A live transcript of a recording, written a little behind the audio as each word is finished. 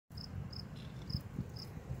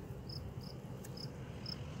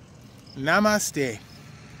Namaste.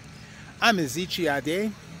 I'm Ezechi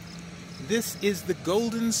Ade. This is the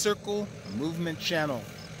Golden Circle Movement Channel.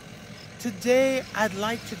 Today I'd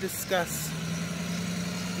like to discuss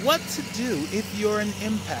what to do if you're an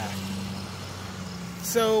empath.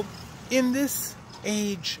 So in this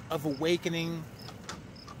age of awakening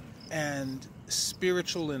and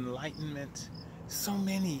spiritual enlightenment, so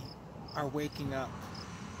many are waking up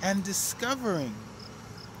and discovering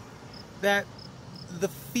that the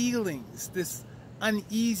feelings, this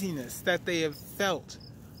uneasiness that they have felt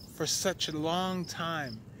for such a long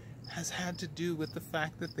time has had to do with the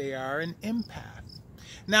fact that they are an empath.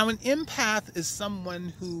 Now, an empath is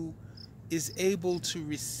someone who is able to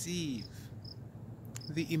receive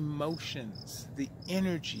the emotions, the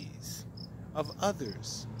energies of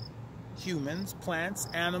others, humans, plants,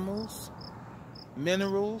 animals,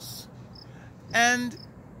 minerals. And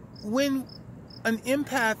when an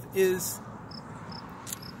empath is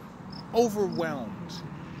overwhelmed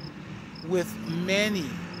with many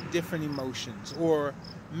different emotions, or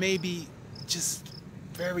maybe just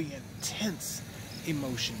very intense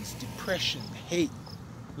emotions, depression, hate,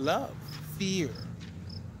 love, fear,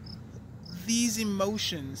 these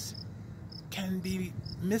emotions can be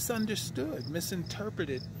misunderstood,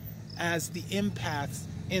 misinterpreted as the empath's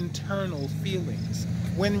internal feelings,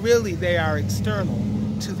 when really they are external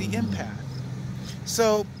to the empath.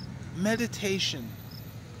 So meditation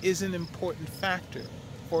is an important factor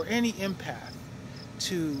for any empath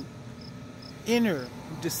to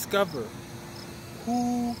discover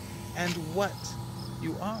who and what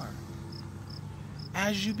you are.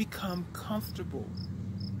 As you become comfortable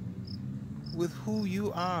with who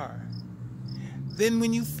you are, then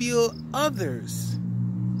when you feel others'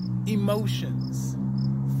 emotions,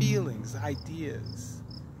 feelings, ideas,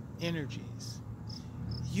 energies,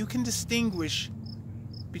 you can distinguish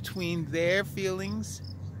between their feelings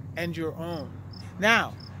and your own.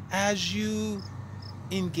 Now, as you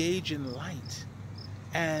engage in light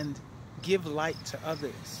and give light to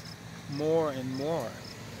others more and more,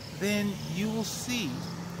 then you will see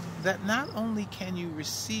that not only can you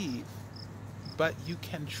receive, but you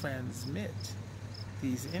can transmit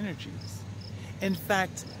these energies. In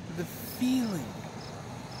fact, the feeling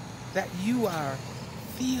that you are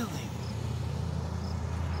feeling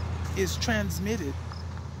is transmitted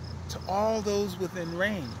to all those within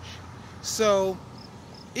range. So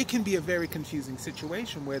it can be a very confusing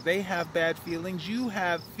situation where they have bad feelings, you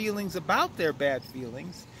have feelings about their bad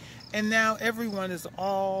feelings, and now everyone is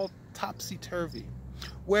all topsy-turvy.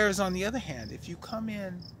 Whereas on the other hand, if you come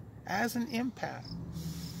in as an empath,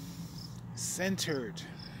 centered,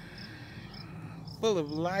 full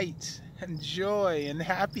of light and joy and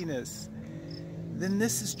happiness, then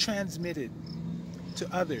this is transmitted to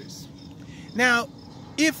others. Now,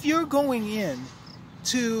 if you're going in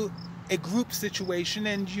to a group situation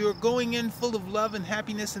and you're going in full of love and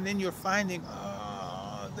happiness, and then you're finding,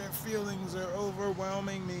 their feelings are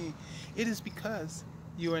overwhelming me, it is because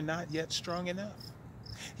you are not yet strong enough.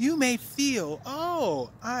 You may feel,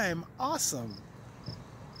 I'm awesome.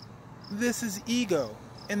 This is ego,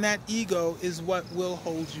 and that ego is what will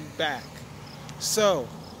hold you back. So,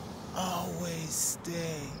 always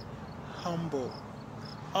stay humble.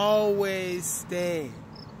 Always stay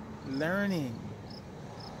learning,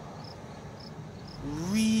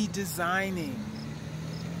 redesigning,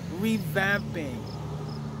 revamping.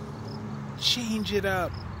 Change it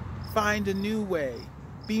up. Find a new way.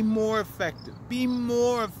 Be more effective. Be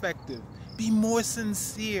more effective. Be more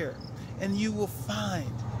sincere. And you will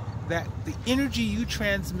find that the energy you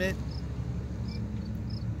transmit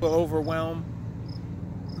will overwhelm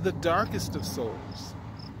the darkest of souls.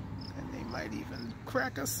 And they might even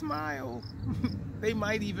crack a smile. They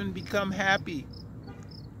might even become happy.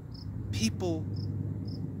 People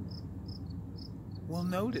will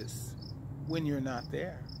notice when you're not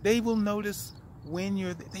there. They will notice when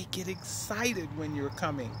you're there. They get excited when you're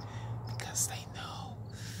coming because they know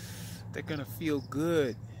they're going to feel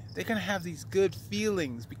good. They're going to have these good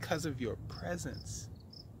feelings because of your presence.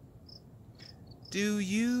 Do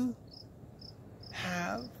you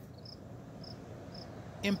have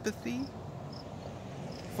empathy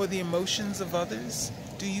for the emotions of others?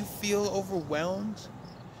 Do you feel overwhelmed?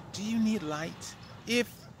 Do you need light? If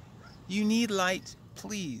you need light,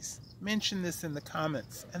 please mention this in the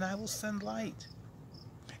comments and I will send light.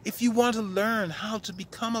 If you want to learn how to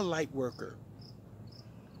become a light worker,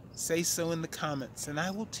 say so in the comments and I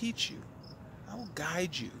will teach you. I will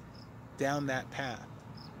guide you down that path.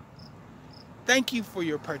 Thank you for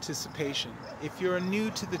your participation. If you're new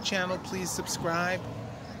to the channel, please subscribe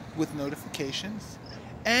with notifications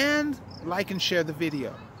and like and share the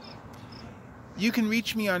video. You can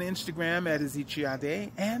reach me on Instagram at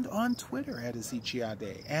Ezechiade, and on Twitter at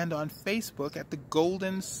Ezechiade, and on Facebook at the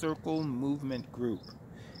Golden Circle Movement Group.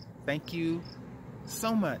 Thank you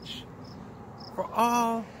so much for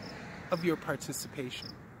all of your participation.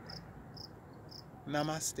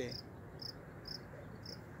 Namaste.